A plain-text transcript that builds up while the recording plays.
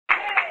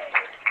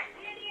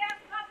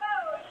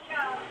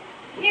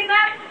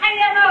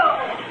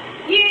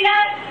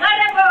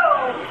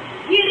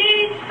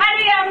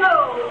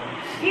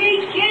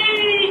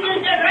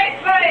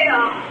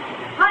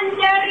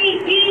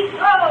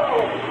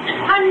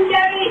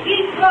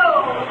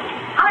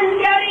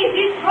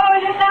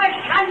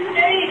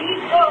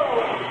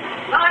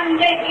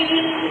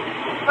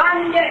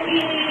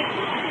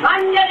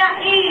Mandela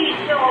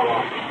Iso,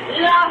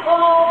 Laho,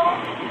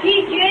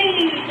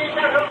 Jesus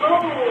Arabo,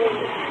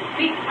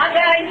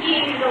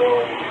 Pitagayilo,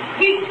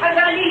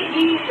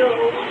 Pitagaligilo,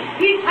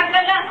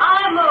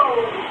 Pitagalaamo,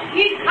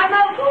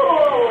 Pitamago,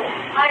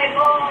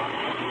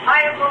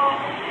 Ayabo,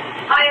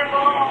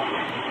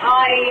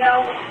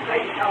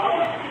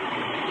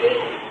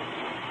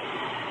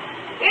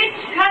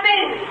 It's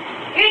coming!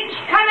 It's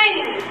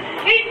coming!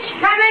 It's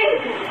coming!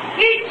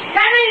 It's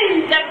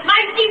coming! The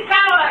mighty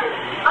power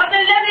of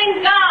the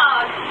living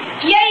God.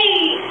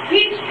 Yea,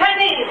 it's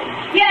coming.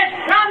 He has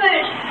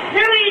promised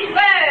through His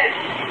word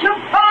to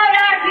pour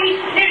out His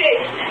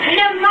Spirit in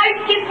a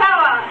mighty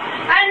power.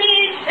 And He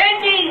is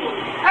sending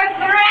a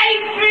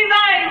great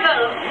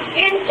revival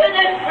into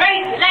this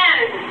great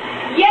land.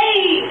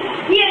 Yea,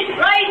 He is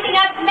rising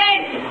up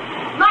men,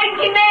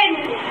 mighty men,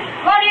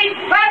 for His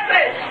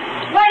purpose.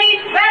 For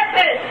His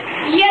purpose,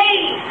 yea,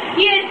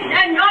 He is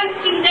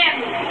anointing them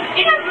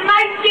in a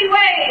mighty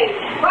way,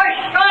 for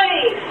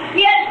surely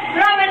He has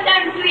promised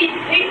unto His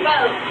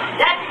people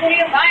that the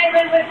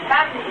revival will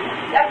come,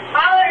 the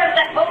power of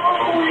the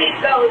Holy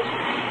Ghost,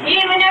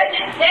 even as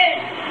it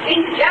says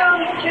in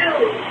Job 2,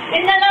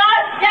 in the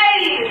last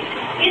days,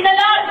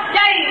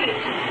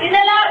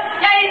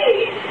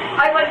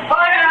 I will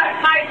pour out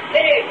my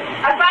Spirit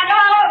upon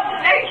all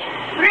flesh.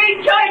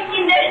 Rejoice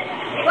in this,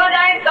 for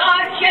thy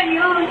God shall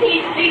use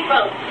these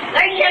people.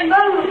 They shall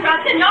move from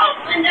the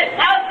north and the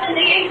south and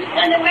the east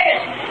and the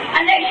west,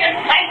 and they shall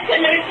take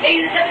and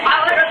reveal the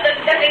power of the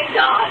living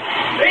God.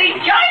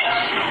 Rejoice,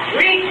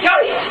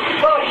 rejoice,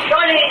 for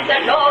surely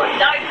the Lord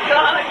thy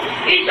God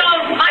is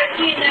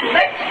almighty in the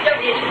midst of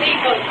His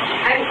people,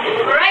 and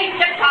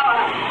greater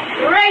power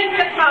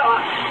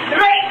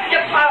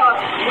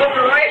will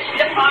rest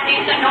upon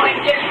His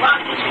anointed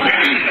ones for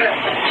His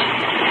purpose.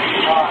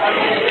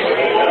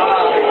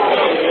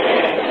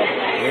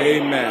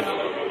 Amen.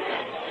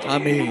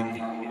 Amen.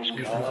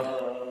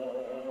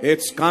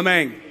 It's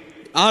coming.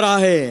 आ रहा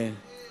है.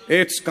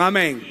 It's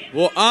coming.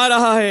 वो आ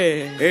रहा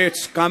है.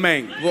 It's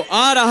coming. वो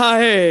आ रहा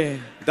है.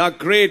 The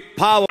great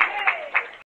power